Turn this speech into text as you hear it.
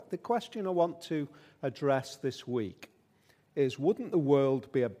the question I want to address this week is, wouldn't the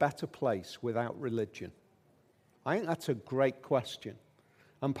world be a better place without religion? I think that's a great question,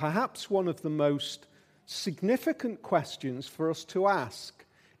 and perhaps one of the most significant questions for us to ask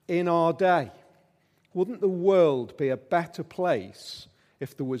in our day. Wouldn't the world be a better place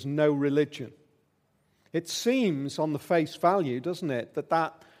if there was no religion? It seems on the face value, doesn't it,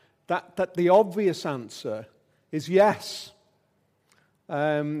 that the obvious answer is yes.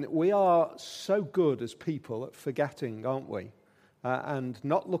 We are so good as people at forgetting, aren't we? And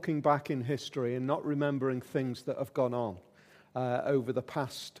not looking back in history and not remembering things that have gone on over the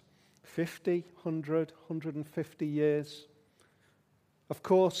past 50, 100, 150 years. Of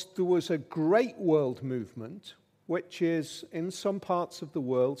course, there was a great world movement, which is in some parts of the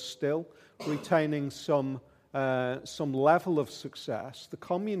world still retaining some level of success. The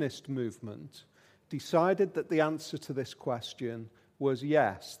communist movement decided that the answer to this question was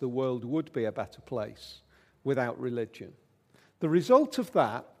yes, the world would be a better place without religion. The result of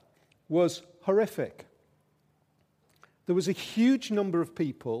that was horrific. There was a huge number of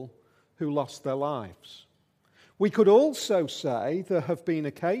people who lost their lives. We could also say there have been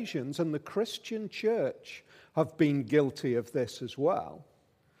occasions, and the Christian church have been guilty of this as well,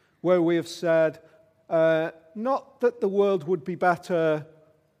 where we have said, not that the world would be better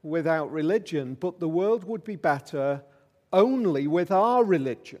without religion, but the world would be better only with our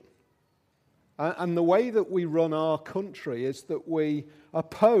religion. And the way that we run our country is that we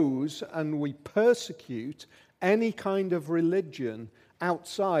oppose and we persecute any kind of religion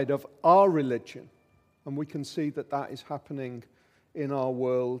outside of our religion. And we can see that that is happening in our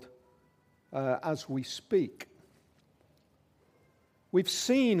world as we speak. We've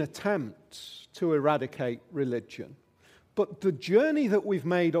seen attempts to eradicate religion, but the journey that we've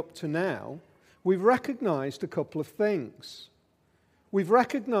made up to now, we've recognized a couple of things. We've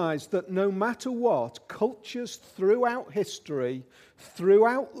recognized that no matter what, cultures throughout history,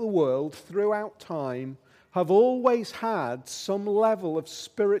 throughout the world, throughout time, have always had some level of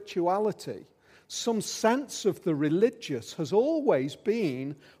spirituality. Some sense of the religious has always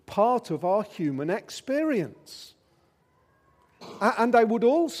been part of our human experience. And I would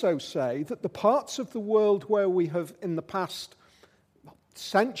also say that the parts of the world where we have in the past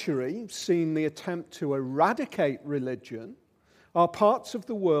century seen the attempt to eradicate religion are parts of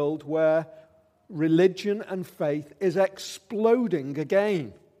the world where religion and faith is exploding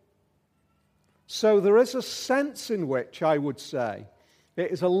again. So there is a sense in which I would say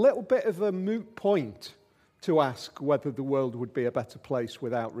it is a little bit of a moot point to ask whether the world would be a better place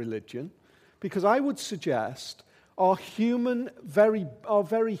without religion, because I would suggest our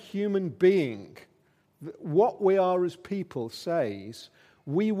very human being, what we are as people, says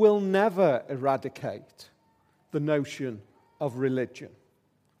we will never eradicate the notion of religion.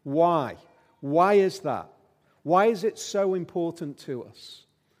 Why? Why is that? Why is it so important to us?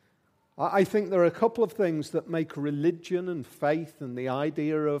 I think there are a couple of things that make religion and faith and the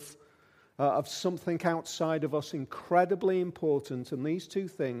idea of something outside of us incredibly important. And these two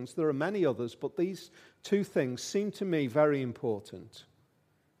things, there are many others, but these two things seem to me very important.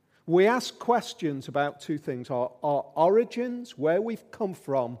 We ask questions about two things: our origins, where we've come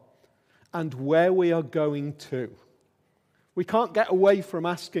from, and where we are going to. We can't get away from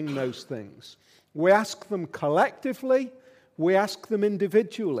asking those things. We ask them collectively. We ask them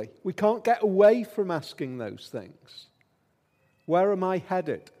individually. We can't get away from asking those things. Where am I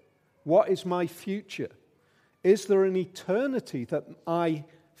headed? What is my future? Is there an eternity that I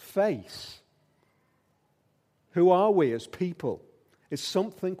face? Who are we as people? Is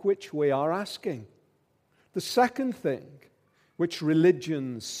something which we are asking. The second thing which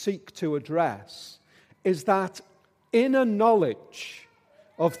religions seek to address is that inner knowledge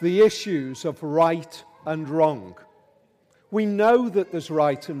of the issues of right and wrong. We know that there's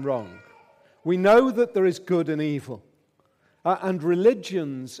right and wrong. We know that there is good and evil. And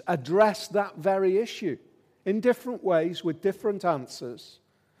religions address that very issue in different ways with different answers,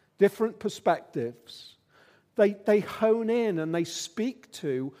 different perspectives. They hone in and they speak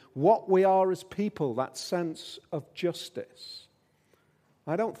to what we are as people, that sense of justice.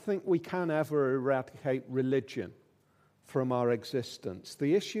 I don't think we can ever eradicate religion from our existence.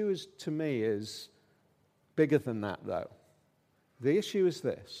 The issue to me is bigger than that, though. The issue is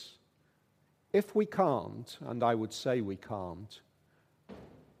this: if we can't, and I would say we can't,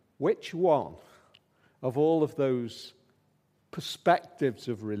 which one of all of those perspectives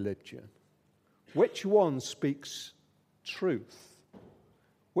of religion, which one speaks truth?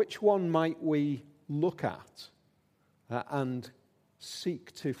 Which one might we look at and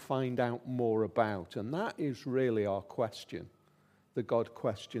seek to find out more about? And that is really our question the God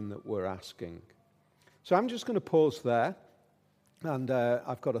question that we're asking. So I'm just going to pause there, and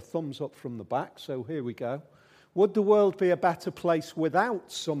I've got a thumbs up from the back, so here we go. Would the world be a better place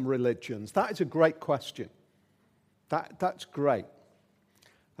without some religions? That is a great question. That's great.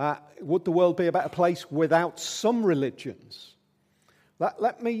 Would the world be a better place without some religions?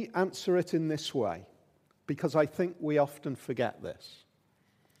 Let me answer it in this way, because I think we often forget this.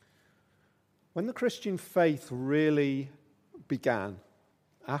 When the Christian faith really began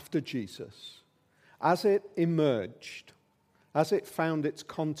after Jesus, as it emerged, as it found its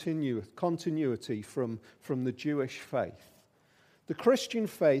continuity from the Jewish faith, the Christian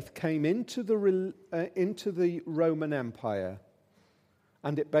faith came into the Roman Empire,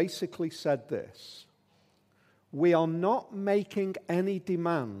 and it basically said this: we are not making any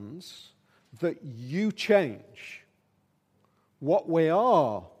demands that you change. What we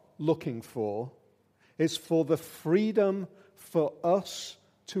are looking for is for the freedom for us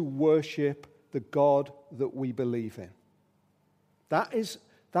to worship the God that we believe in.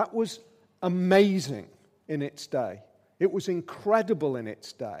 That was amazing in its day. It was incredible in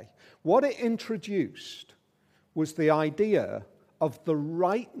its day. What it introduced was the idea of the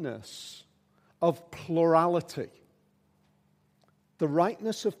rightness of plurality. The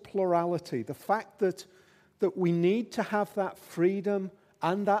rightness of plurality, the fact that we need to have that freedom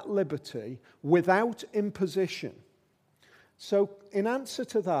and that liberty without imposition. So in answer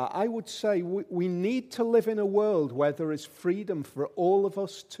to that, I would say we need to live in a world where there is freedom for all of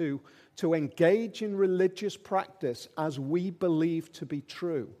us to engage in religious practice as we believe to be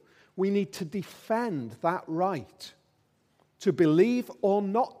true. We need to defend that right to believe or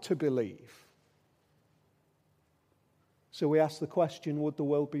not to believe. So we ask the question, would the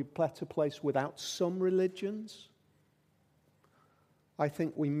world be a better place without some religions? I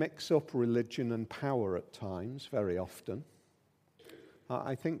think we mix up religion and power at times, very often.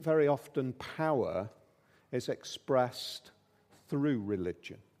 I think very often power is expressed through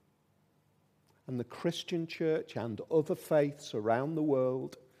religion. And the Christian church and other faiths around the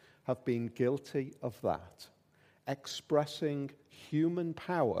world have been guilty of that, expressing human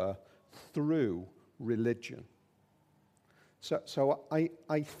power through religion. So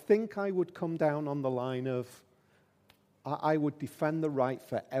I think I would come down on the line of I would defend the right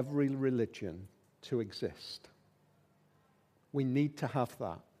for every religion to exist. We need to have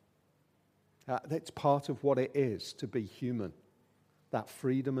that. That's part of what it is to be human, that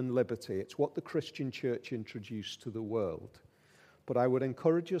freedom and liberty. It's what the Christian church introduced to the world. But I would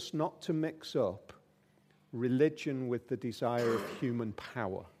encourage us not to mix up religion with the desire of human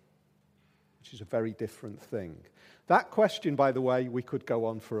power, which is a very different thing. That question, by the way, we could go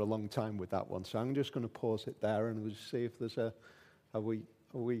on for a long time with that one. So I'm just going to pause it there and we'll see if there's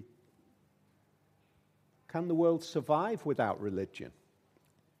can the world survive without religion?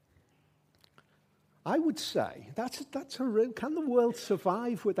 I would say can the world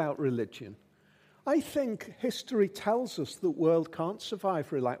survive without religion? I think history tells us the world can't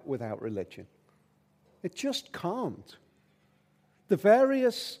survive without religion. It just can't. The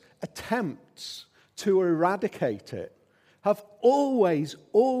various attempts to eradicate it have always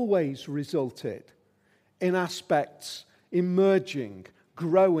resulted in aspects emerging,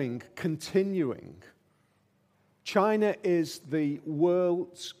 growing, continuing. China is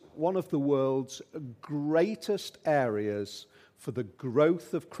one of the world's greatest areas for the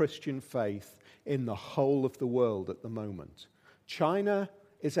growth of Christian faith in the whole of the world at the moment. China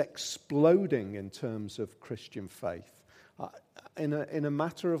is exploding in terms of Christian faith. In a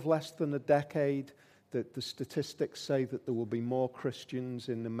matter of less than a decade, the statistics say that there will be more Christians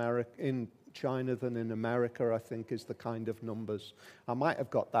in China than in America, I think, is the kind of numbers. I might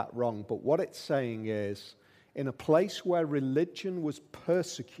have got that wrong, but what it's saying is, in a place where religion was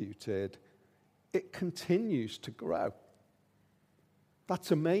persecuted, it continues to grow.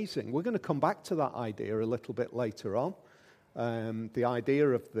 That's amazing. We're going to come back to that idea a little bit later on. The idea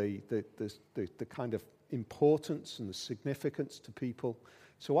of the kind of importance and the significance to people.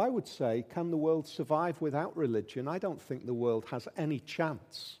 So I would say, can the world survive without religion? I don't think the world has any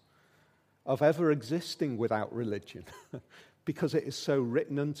chance of ever existing without religion because it is so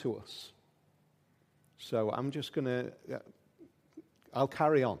written into us. So I'm just going to, I'll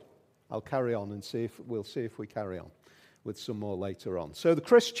carry on and we'll see if we carry on with some more later on. So the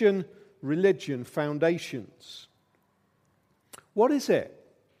Christian religion foundations. What is it?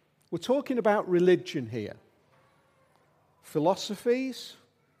 We're talking about religion here. Philosophies,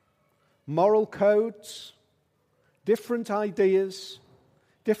 moral codes, different ideas,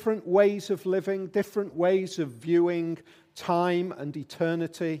 different ways of living, different ways of viewing time and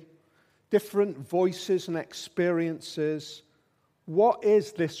eternity, different voices and experiences, what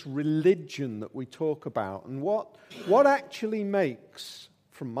is this religion that we talk about? And what actually makes,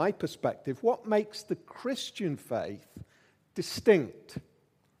 from my perspective, what makes the Christian faith distinct?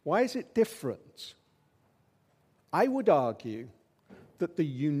 Why is it different? I would argue that the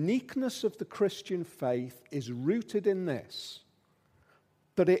uniqueness of the Christian faith is rooted in this,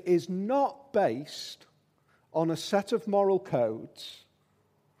 that it is not based on a set of moral codes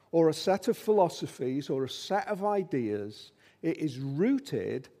or a set of philosophies or a set of ideas. It is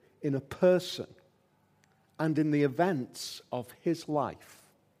rooted in a person and in the events of his life.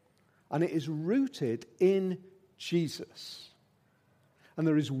 And it is rooted in Jesus. And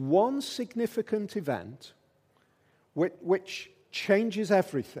there is one significant event which changes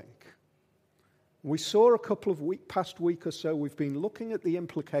everything. We saw a couple of past week or so, we've been looking at the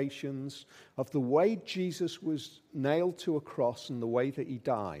implications of the way Jesus was nailed to a cross and the way that he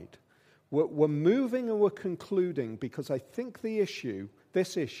died. We're moving and we're concluding because I think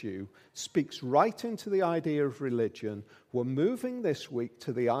this issue speaks right into the idea of religion. We're moving this week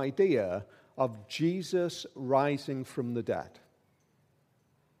to the idea of Jesus rising from the dead.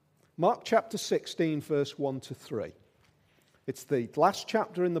 Mark chapter 16, verse 1 to 3. It's the last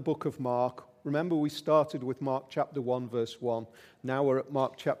chapter in the book of Mark. Remember, we started with Mark chapter 1, verse 1. Now we're at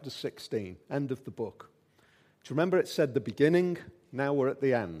Mark chapter 16, end of the book. Do you remember it said the beginning? Now we're at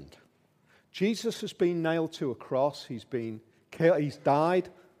the end. Jesus has been nailed to a cross. He's been killed. He's died,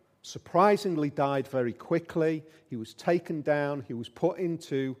 surprisingly died very quickly. He was taken down. He was put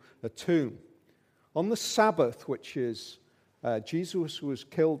into a tomb. On the Sabbath, which is, Jesus was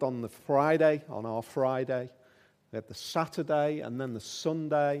killed on the Friday, on our Friday. We had the Saturday and then the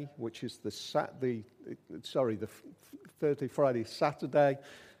Sunday, which is the Thursday, Friday, Saturday.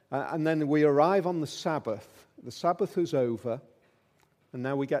 And then we arrive on the Sabbath. The Sabbath is over. And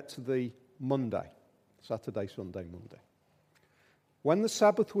now we get to the Monday. Saturday, Sunday, Monday. When the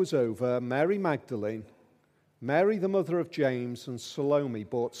Sabbath was over, Mary Magdalene, Mary the mother of James, and Salome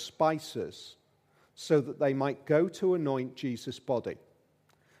bought spices so that they might go to anoint Jesus' body.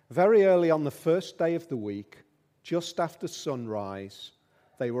 Very early on the first day of the week, just after sunrise,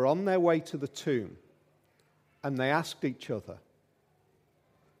 they were on their way to the tomb, and they asked each other,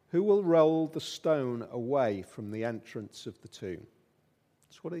 "Who will roll the stone away from the entrance of the tomb?"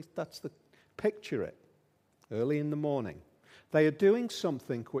 That's the picture it. Early in the morning. They are doing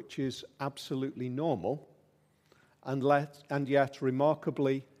something which is absolutely normal and yet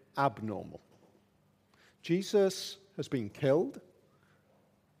remarkably abnormal. Jesus has been killed.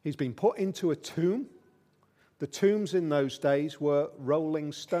 He's been put into a tomb. The tombs in those days were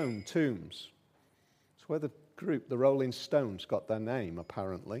rolling stone tombs. It's where the Rolling Stones got their name,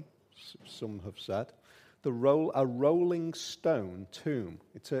 apparently, some have said. A rolling stone tomb.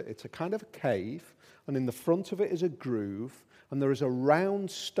 It's a kind of a cave, and in the front of it is a groove, and there is a round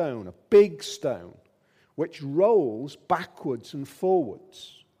stone, a big stone, which rolls backwards and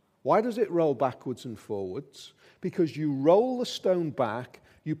forwards. Why does it roll backwards and forwards? Because you roll the stone back,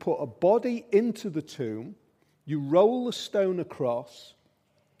 you put a body into the tomb, you roll the stone across,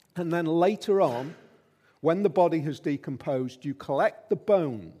 and then later on, when the body has decomposed, you collect the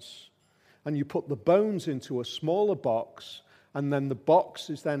bones, and you put the bones into a smaller box, and then the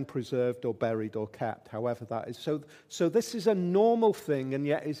box is then preserved or buried or kept, however that is. So this is a normal thing, and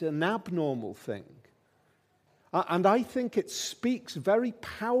yet is an abnormal thing. And I think it speaks very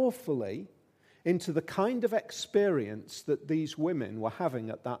powerfully into the kind of experience that these women were having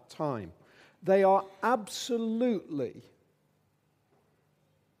at that time. They are absolutely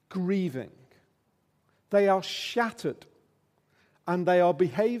grieving. They are shattered. And they are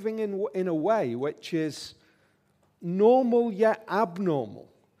behaving in a way which is normal yet abnormal.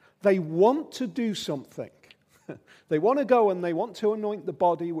 They want to do something. They want to go and they want to anoint the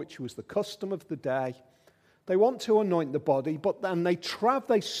body, which was the custom of the day. They want to anoint the body, but then they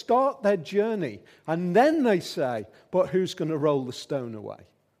start their journey, and then they say, "But who's going to roll the stone away?"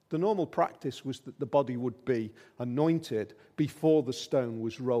 The normal practice was that the body would be anointed before the stone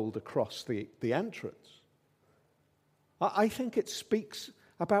was rolled across the entrance. I think it speaks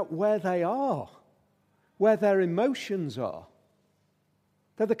about where they are, where their emotions are.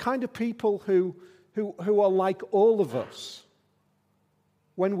 They're the kind of people who are like all of us.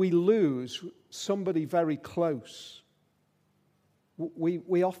 When we lose somebody very close,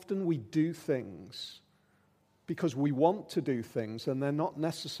 we often do things because we want to do things, and they're not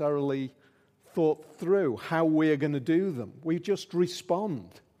necessarily thought through how we're going to do them. We just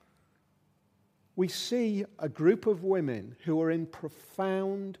respond. We see a group of women who are in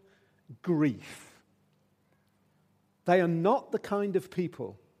profound grief. They are not the kind of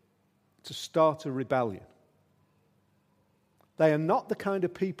people to start a rebellion. They are not the kind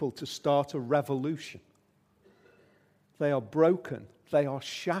of people to start a revolution. They are broken, they are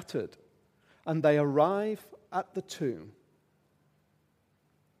shattered, and they arrive at the tomb.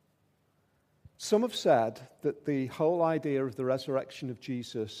 Some have said that the whole idea of the resurrection of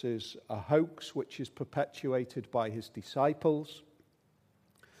Jesus is a hoax which is perpetuated by his disciples,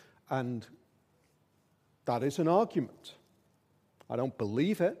 and that is an argument. I don't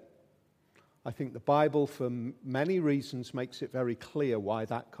believe it. I think the Bible, for many reasons, makes it very clear why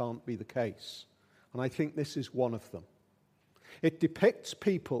that can't be the case. And I think this is one of them. It depicts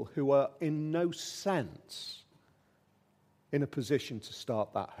people who are in no sense in a position to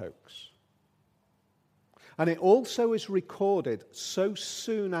start that hoax. And it also is recorded so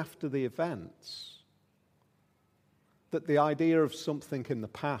soon after the events that the idea of something in the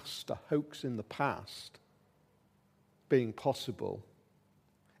past, a hoax in the past, being possible,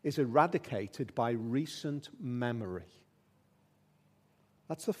 is eradicated by recent memory.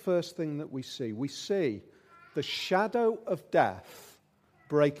 That's the first thing that we see. We see the shadow of death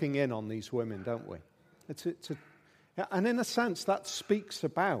breaking in on these women, don't we? And in a sense, that speaks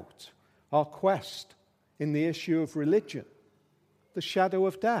about our quest in the issue of religion. The shadow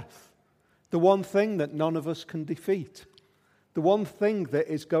of death. The one thing that none of us can defeat. The one thing that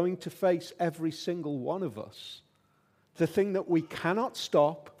is going to face every single one of us. The thing that we cannot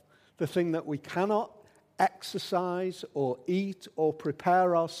stop. The thing that we cannot exercise or eat or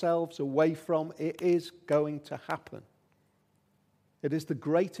prepare ourselves away from. It is going to happen. It is the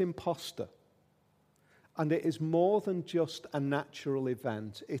great imposter. And it is more than just a natural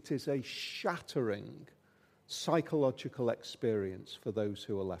event. It is a shattering psychological experience for those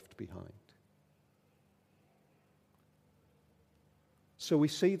who are left behind. So we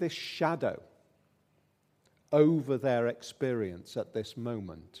see this shadow over their experience at this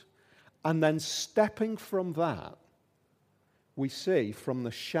moment. And then stepping from that, we see from the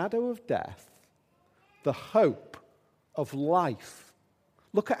shadow of death, the hope of life.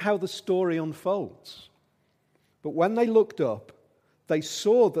 Look at how the story unfolds. But when they looked up, they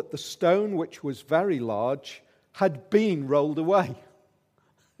saw that the stone, which was very large, had been rolled away.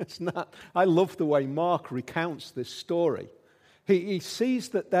 I love the way Mark recounts this story. He sees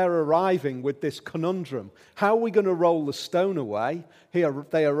that they're arriving with this conundrum. How are we going to roll the stone away?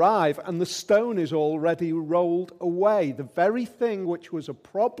 They arrive, and the stone is already rolled away. The very thing which was a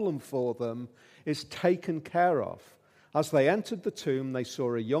problem for them is taken care of. As they entered the tomb, they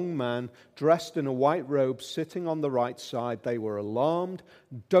saw a young man dressed in a white robe sitting on the right side. They were alarmed.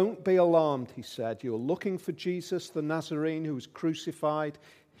 "Don't be alarmed," he said. "You're looking for Jesus, the Nazarene, who was crucified.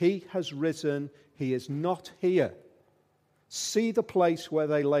 He has risen. He is not here. See the place where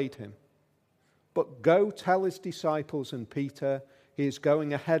they laid him. But go tell his disciples and Peter, he is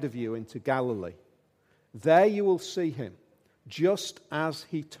going ahead of you into Galilee. There you will see him, just as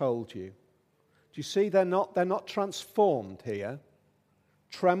he told you." Do you see, they're not transformed here.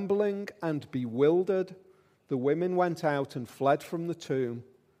 Trembling and bewildered, the women went out and fled from the tomb.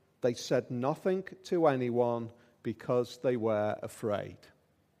 They said nothing to anyone because they were afraid.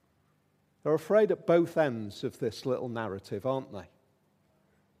 They're afraid at both ends of this little narrative, aren't they?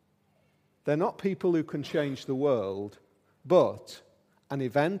 They're not people who can change the world, but an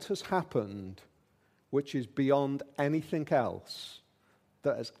event has happened which is beyond anything else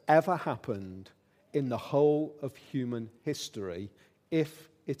that has ever happened in the whole of human history, if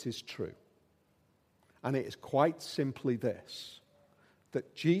it is true. And it is quite simply this,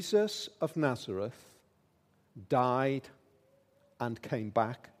 that Jesus of Nazareth died and came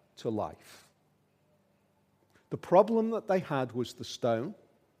back to life. The problem that they had was the stone,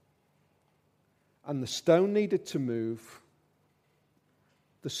 and the stone needed to move.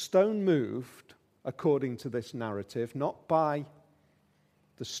 The stone moved, according to this narrative, not by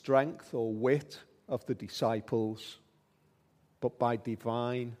the strength or wit of the disciples, but by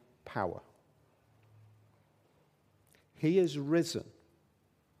divine power. He is risen.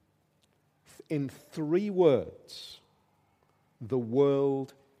 In 3 words, the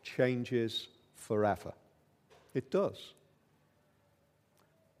world changes forever. It does.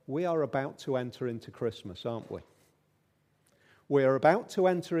 We are about to enter into Christmas, aren't we? We are about to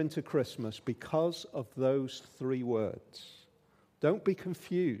enter into Christmas because of those 3 words. Don't be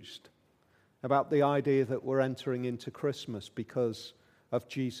confused about the idea that we're entering into Christmas because of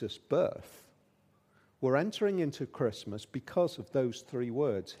Jesus' birth. We're entering into Christmas because of those 3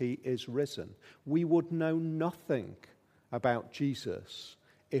 words. He is risen. We would know nothing about Jesus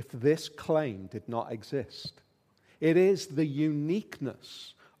if this claim did not exist. It is the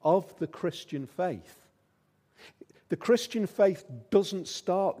uniqueness of the Christian faith. The Christian faith doesn't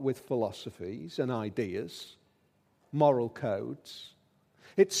start with philosophies and ideas. moral codes.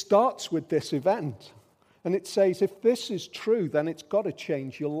 It starts with this event. And it says, if this is true, then it's got to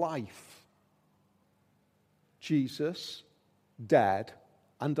change your life. Jesus, dead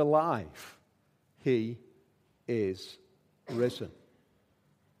and alive. He is risen.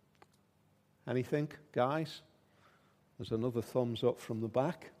 Anything, guys? There's another thumbs up from the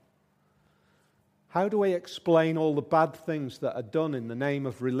back. How do we explain all the bad things that are done in the name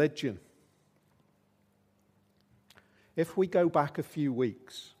of religion? If we go back a few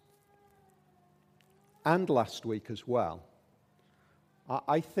weeks, and last week as well,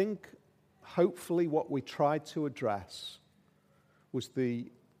 I think hopefully what we tried to address was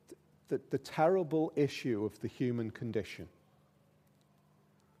the terrible issue of the human condition.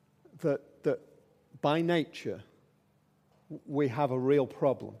 That by nature, we have a real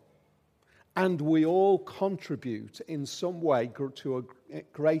problem. And we all contribute in some way to a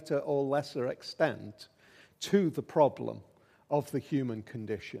greater or lesser extent to the problem of the human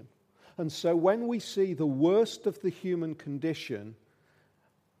condition. And so when we see the worst of the human condition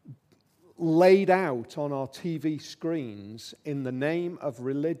laid out on our TV screens in the name of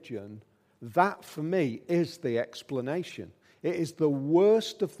religion, that for me is the explanation. It is the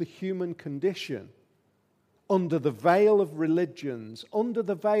worst of the human condition under the veil of religions, under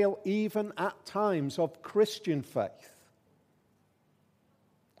the veil even at times of Christian faith.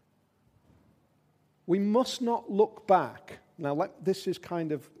 We must not look back. Now, this is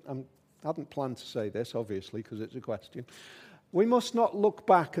kind of, I hadn't planned to say this, obviously, because it's a question. We must not look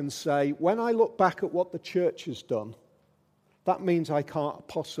back and say, when I look back at what the church has done, that means I can't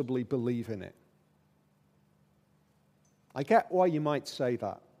possibly believe in it. I get why you might say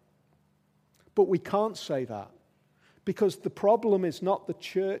that. But we can't say that. Because the problem is not the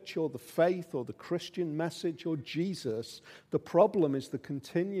church or the faith or the Christian message or Jesus. The problem is the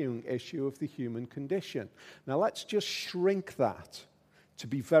continuing issue of the human condition. Now let's just shrink that to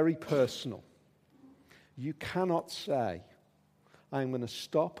be very personal. You cannot say, I'm going to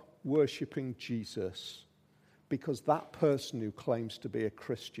stop worshipping Jesus because that person who claims to be a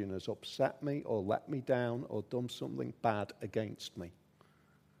Christian has upset me or let me down or done something bad against me.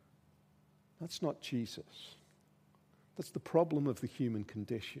 That's not Jesus. That's the problem of the human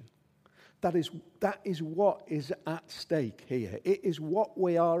condition. That is what is at stake here. It is what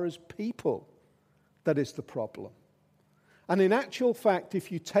we are as people that is the problem. And in actual fact,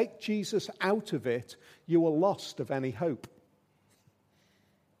 if you take Jesus out of it, you are lost of any hope.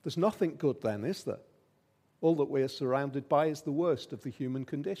 There's nothing good then, is there? All that we are surrounded by is the worst of the human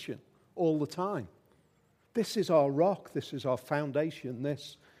condition, all the time. This is our rock, this is our foundation,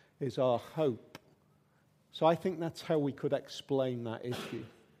 this is our hope. So I think that's how we could explain that issue.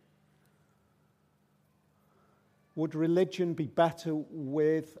 Would religion be better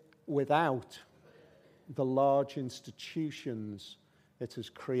without the large institutions it has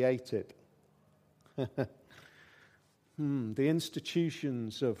created? The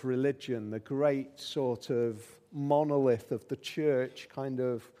institutions of religion, the great sort of monolith of the church, kind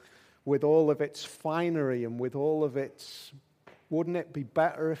of with all of its finery and with all of its, wouldn't it be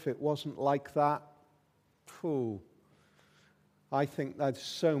better if it wasn't like that? I think there's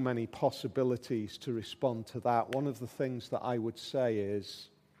so many possibilities to respond to that. One of the things that I would say is,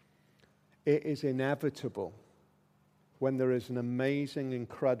 it is inevitable when there is an amazing,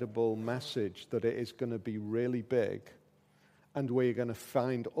 incredible message that it is going to be really big, and we're going to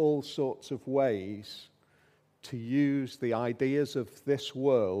find all sorts of ways to use the ideas of this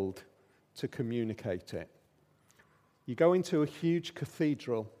world to communicate it. You go into a huge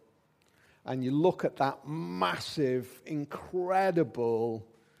cathedral and you look at that massive, incredible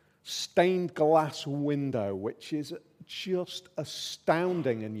stained glass window, which is just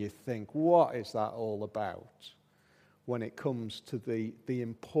astounding, and you think, what is that all about? When it comes to the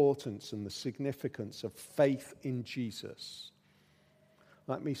importance and the significance of faith in Jesus.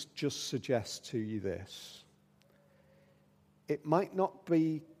 Let me just suggest to you this. It might not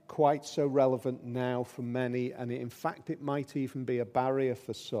be quite so relevant now for many, and in fact it might even be a barrier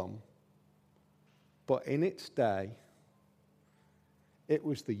for some. But in its day, it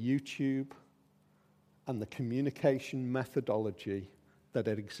was the YouTube and the communication methodology that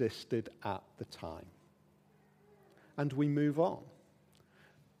had existed at the time. And we move on.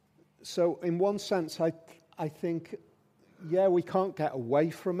 So in one sense, I think, yeah, we can't get away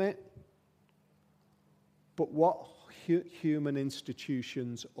from it. But what human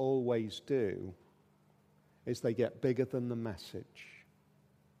institutions always do is they get bigger than the message.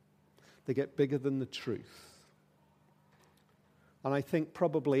 They get bigger than the truth. And I think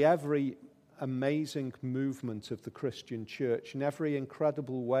probably every amazing movement of the Christian church, and every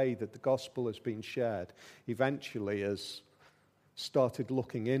incredible way that the gospel has been shared eventually has started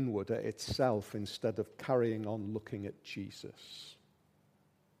looking inward at itself instead of carrying on looking at Jesus.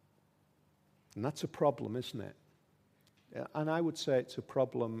 And that's a problem, isn't it? And I would say it's a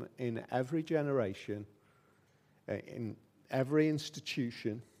problem in every generation, in every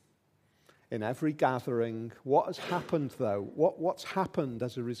institution, in every gathering. What has happened, though? What's happened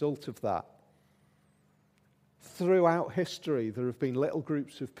as a result of that? Throughout history, there have been little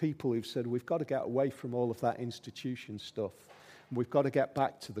groups of people who've said, we've got to get away from all of that institution stuff. We've got to get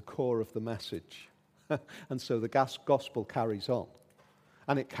back to the core of the message. And so the gospel carries on.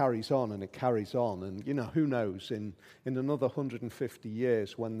 And it carries on and it carries on. And, who knows, in another 150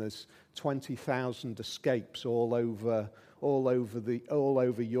 years, when there's 20,000 escapes all over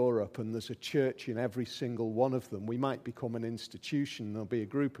Europe, and there's a church in every single one of them, we might become an institution. There'll be a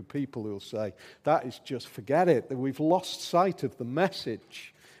group of people who'll say, that is just, forget it, that we've lost sight of the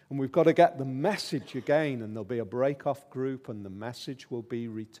message, and we've got to get the message again, and there'll be a break-off group, and the message will be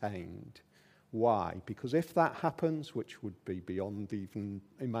retained. Why? Because if that happens, which would be beyond even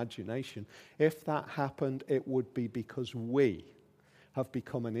imagination, if that happened, it would be because we have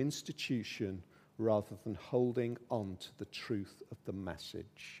become an institution rather than holding on to the truth of the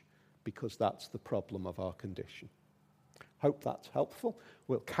message, because that's the problem of our condition. Hope that's helpful.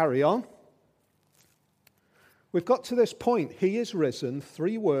 We'll carry on. We've got to this point. He is risen,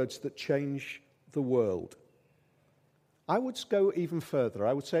 3 words that change the world. I would go even further.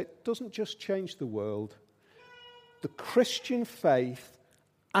 I would say it doesn't just change the world. The Christian faith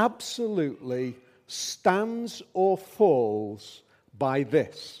absolutely stands or falls by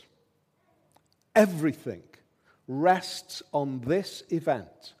this. Everything rests on this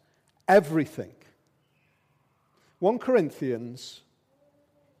event. Everything. 1 Corinthians,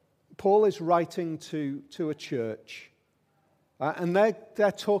 Paul is writing to a church, and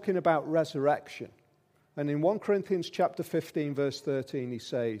they're talking about resurrection. And in 1 Corinthians chapter 15, verse 13, he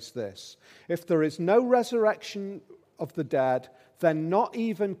says this: if there is no resurrection of the dead, then not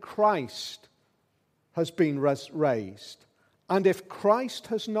even Christ has been raised. And if Christ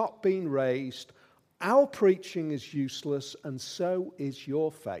has not been raised, our preaching is useless, and so is your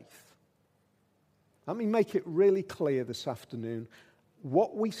faith. Let me make it really clear this afternoon.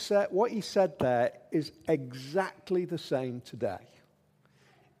 What he said there is exactly the same today.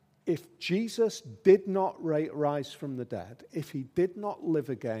 If Jesus did not rise from the dead, if he did not live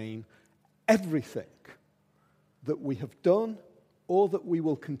again, everything that we have done or that we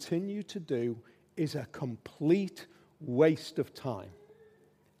will continue to do is a complete waste of time.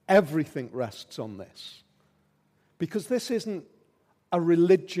 Everything rests on this. Because this isn't a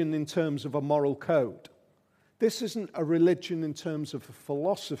religion in terms of a moral code. This isn't a religion in terms of a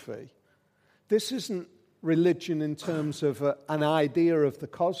philosophy. This isn't religion in terms of an idea of the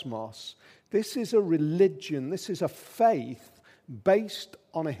cosmos. This is a religion, this is a faith based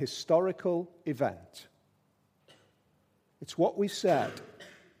on a historical event. It's what we said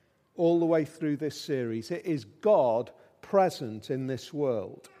all the way through this series. It is God present in this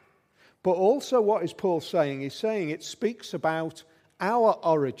world. But also what is Paul saying? He's saying it speaks about our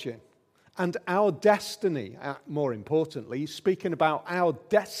origin and our destiny. More importantly, he's speaking about our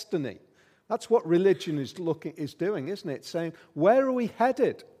destiny. That's what religion is doing, isn't it? Saying, where are we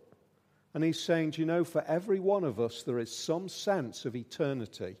headed? And he's saying, for every one of us, there is some sense of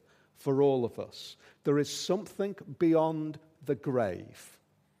eternity for all of us. There is something beyond the grave.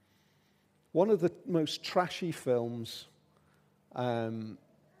 One of the most trashy films in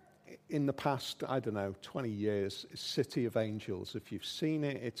the past, 20 years is City of Angels. If you've seen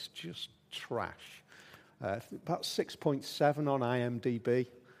it, it's just trash. About 6.7 on IMDb.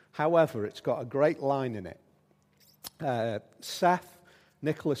 However, it's got a great line in it. Seth,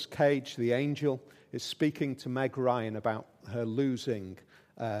 Nicolas Cage, the angel, is speaking to Meg Ryan about her losing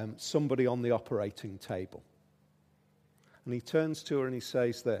somebody on the operating table. And he turns to her and he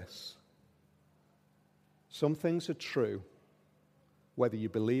says this: some things are true, whether you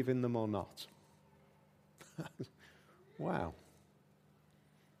believe in them or not. Wow.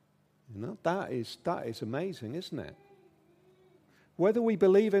 That is amazing, isn't it? Whether we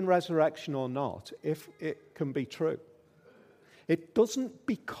believe in resurrection or not, if it can be true. It doesn't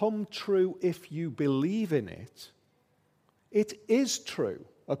become true if you believe in it. It is true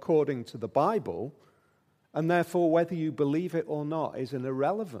according to the Bible, and therefore whether you believe it or not is an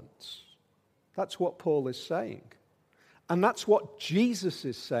irrelevance. That's what Paul is saying. And that's what Jesus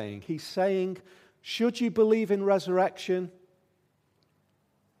is saying. He's saying, should you believe in resurrection?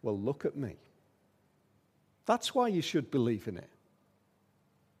 Well, look at me. That's why you should believe in it.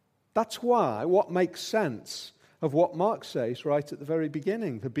 That's why what makes sense of what Mark says right at the very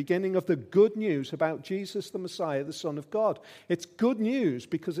beginning of the good news about Jesus the Messiah, the Son of God. It's good news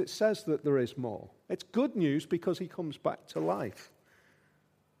because it says that there is more. It's good news because he comes back to life.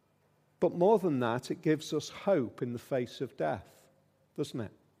 But more than that, it gives us hope in the face of death, doesn't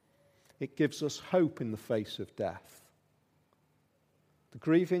it? It gives us hope in the face of death. The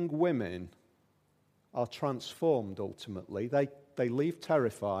grieving women are transformed ultimately. They leave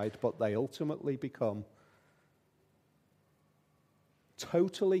terrified, but they ultimately become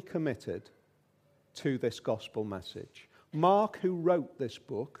totally committed to this gospel message. Mark, who wrote this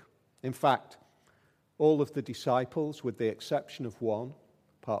book, in fact, all of the disciples, with the exception of one,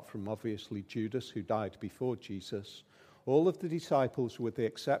 apart from obviously Judas, who died before Jesus, all of the disciples, with the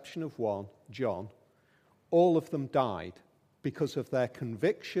exception of one, John, all of them died because of their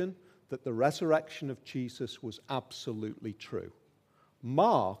conviction that the resurrection of Jesus was absolutely true.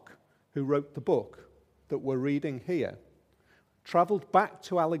 Mark, who wrote the book that we're reading here, traveled back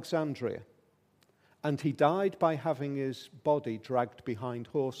to Alexandria, and he died by having his body dragged behind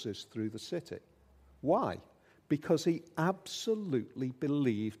horses through the city. Why? Because he absolutely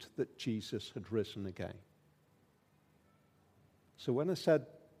believed that Jesus had risen again. So when I said,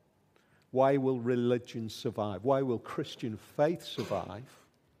 why will religion survive? Why will Christian faith survive?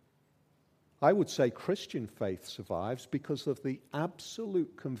 I would say Christian faith survives because of the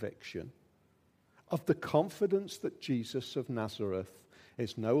absolute conviction of the confidence that Jesus of Nazareth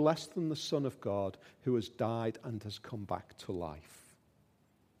is no less than the Son of God who has died and has come back to life.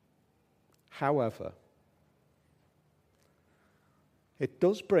 However, it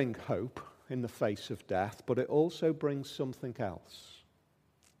does bring hope in the face of death, but it also brings something else.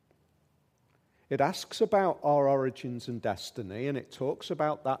 It asks about our origins and destiny, and it talks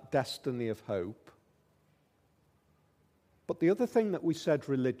about that destiny of hope. But the other thing that we said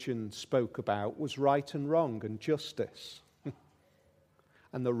religion spoke about was right and wrong and justice.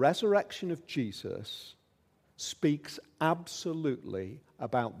 And the resurrection of Jesus speaks absolutely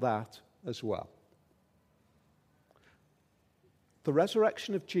about that as well. The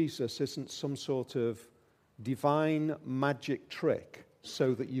resurrection of Jesus isn't some sort of divine magic trick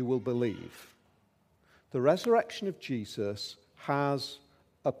so that you will believe. The resurrection of Jesus has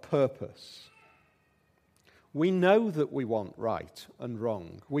a purpose. We know that we want right and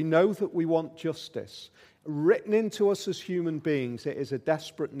wrong. We know that we want justice. Written into us as human beings, it is a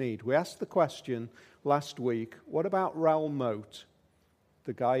desperate need. We asked the question last week, what about Raoul Moat,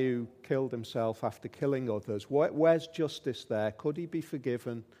 the guy who killed himself after killing others? Where's justice there? Could he be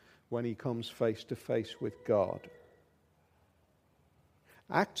forgiven when he comes face to face with God?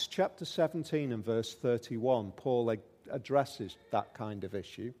 Acts chapter 17 and verse 31, Paul addresses that kind of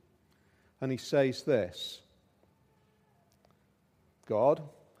issue. And he says this: God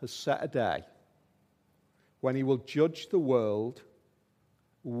has set a day when he will judge the world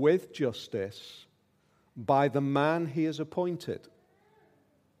with justice by the man he has appointed.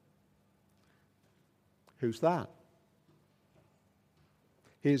 Who's that?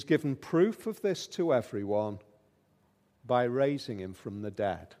 He has given proof of this to everyone by raising him from the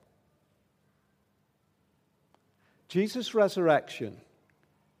dead. Jesus' resurrection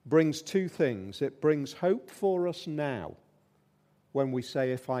brings two things. It brings hope for us now when we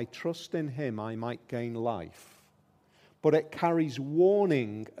say, if I trust in him, I might gain life. But it carries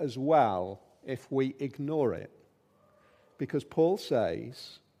warning as well if we ignore it. Because Paul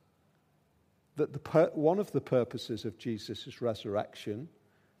says that one of the purposes of Jesus' resurrection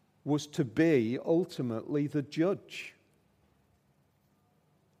was to be ultimately the judge.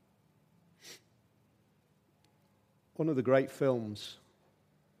 One of the great films,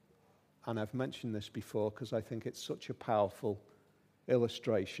 and I've mentioned this before because I think it's such a powerful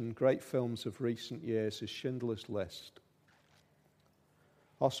illustration, great films of recent years, is Schindler's List.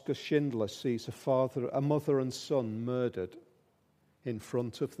 Oskar Schindler sees a mother and son murdered in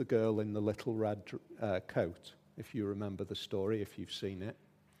front of the girl in the little red coat, if you remember the story, if you've seen it.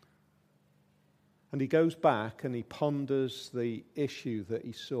 And he goes back and he ponders the issue that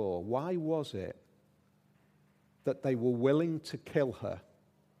he saw. Why was it that they were willing to kill her,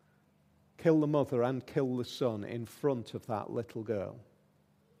 kill the mother and kill the son in front of that little girl?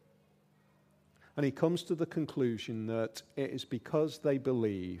 And he comes to the conclusion that it is because they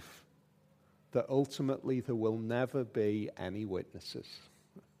believe that ultimately there will never be any witnesses.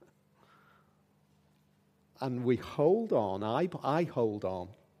 And we hold on, I hold on,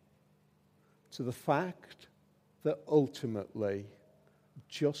 to the fact that ultimately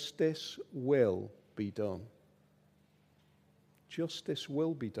justice will be done. Justice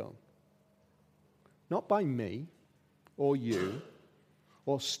will be done. Not by me or you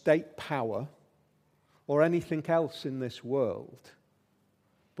or state power or anything else in this world,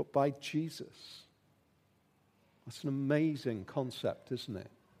 but by Jesus. That's an amazing concept, isn't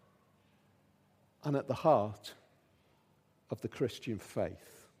it? And at the heart of the Christian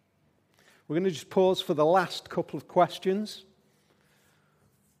faith. We're going to just pause for the last couple of questions.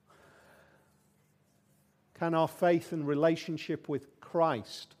 Can our faith and relationship with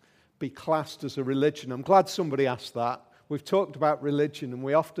Christ be classed as a religion? I'm glad somebody asked that. We've talked about religion, and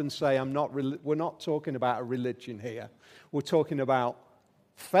we often say we're not talking about a religion here. We're talking about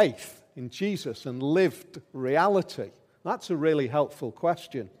faith in Jesus and lived reality. That's a really helpful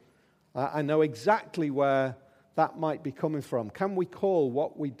question. I know exactly where that might be coming from. Can we call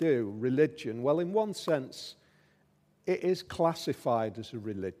what we do religion? Well, in one sense, it is classified as a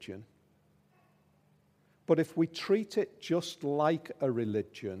religion. But if we treat it just like a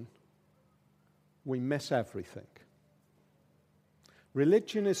religion, we miss everything.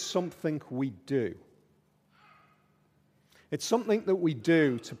 Religion is something we do. It's something that we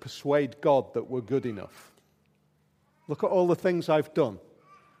do to persuade God that we're good enough. Look at all the things I've done.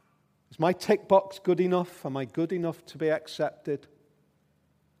 Is my tick box good enough? Am I good enough to be accepted?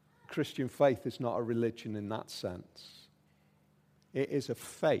 Christian faith is not a religion in that sense. It is a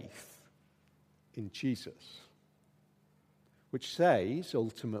faith in Jesus, which says,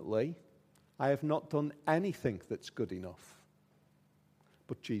 ultimately, I have not done anything that's good enough,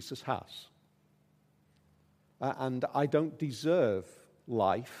 but Jesus has. And I don't deserve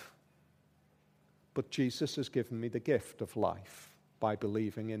life, but Jesus has given me the gift of life by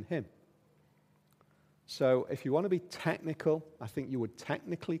believing in him. So if you want to be technical, I think you would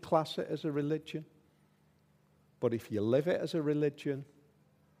technically class it as a religion. But if you live it as a religion,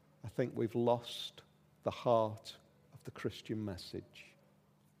 I think we've lost the heart of the Christian message.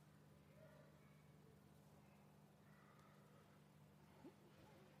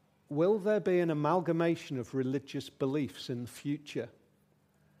 Will there be an amalgamation of religious beliefs in the future?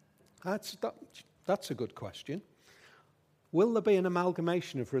 That's a good question. Will there be an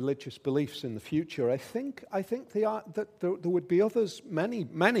amalgamation of religious beliefs in the future? I think that there would be others,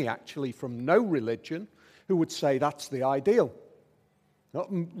 many actually, from no religion, who would say that's the ideal.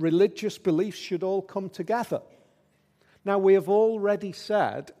 Religious beliefs should all come together. Now, we have already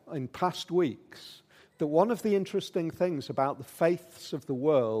said in past weeks that one of the interesting things about the faiths of the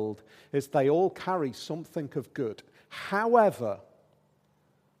world is they all carry something of good. However,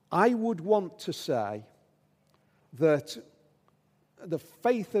 I would want to say that the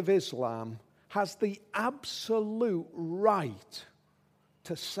faith of Islam has the absolute right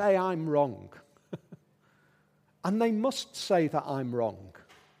to say I'm wrong. And they must say that I'm wrong.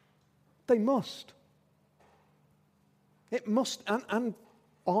 They must. It must, and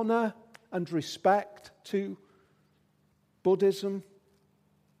honor and respect to Buddhism,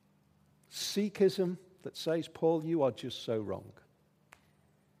 Sikhism, that says, Paul, you are just so wrong.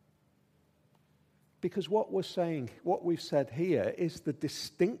 Because what we're saying, what we've said here, is the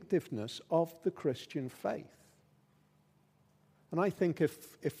distinctiveness of the Christian faith. And I think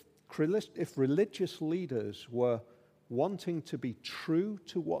if religious leaders were wanting to be true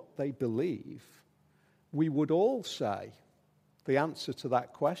to what they believe, we would all say the answer to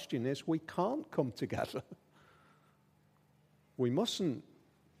that question is we can't come together. We mustn't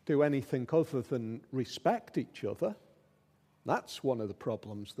do anything other than respect each other. That's one of the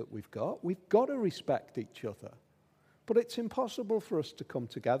problems that we've got. We've got to respect each other. But it's impossible for us to come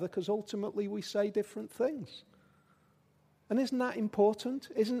together because ultimately we say different things. And isn't that important?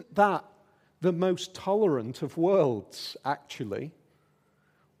 Isn't that the most tolerant of worlds, actually,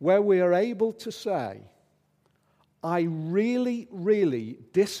 where we are able to say, I really, really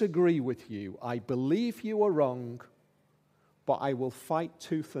disagree with you. I believe you are wrong, but I will fight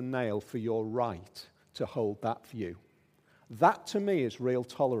tooth and nail for your right to hold that view. That, to me, is real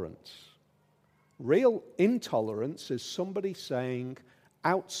tolerance. Real intolerance is somebody saying,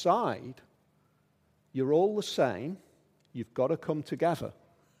 outside, you're all the same, you've got to come together.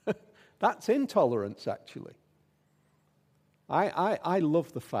 That's intolerance, actually. I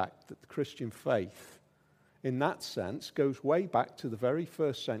love the fact that the Christian faith, in that sense, goes way back to the very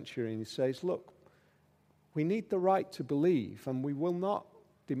first century, and he says, look, we need the right to believe, and we will not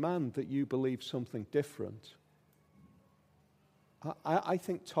demand that you believe something different. I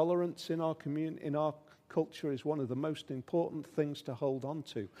think tolerance in our community, in our culture, is one of the most important things to hold on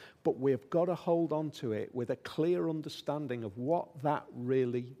to. But we've got to hold on to it with a clear understanding of what that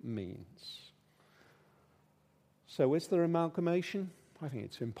really means. So is there amalgamation? I think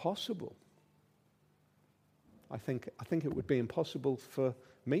it's impossible. I think it would be impossible for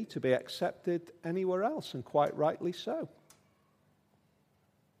me to be accepted anywhere else, and quite rightly so.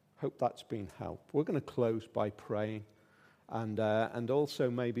 Hope that's been helped. We're going to close by praying, and also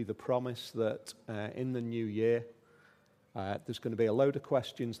maybe the promise that in the new year, there's going to be a load of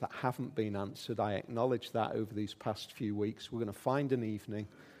questions that haven't been answered. I acknowledge that over these past few weeks. We're going to find an evening,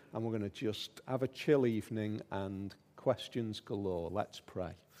 and we're going to just have a chill evening and questions galore. Let's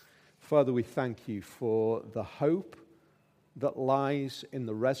pray. Father, we thank you for the hope that lies in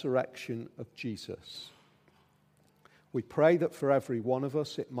the resurrection of Jesus. We pray that for every one of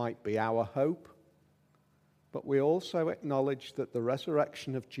us it might be our hope, but we also acknowledge that the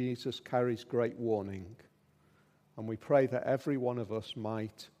resurrection of Jesus carries great warning, and we pray that every one of us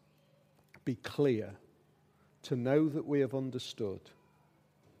might be clear to know that we have understood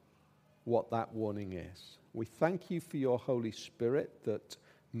what that warning is. We thank you for your Holy Spirit that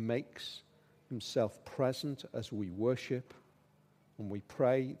makes himself present as we worship, and we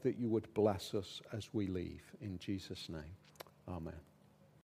pray that you would bless us as we leave. In Jesus' name, amen.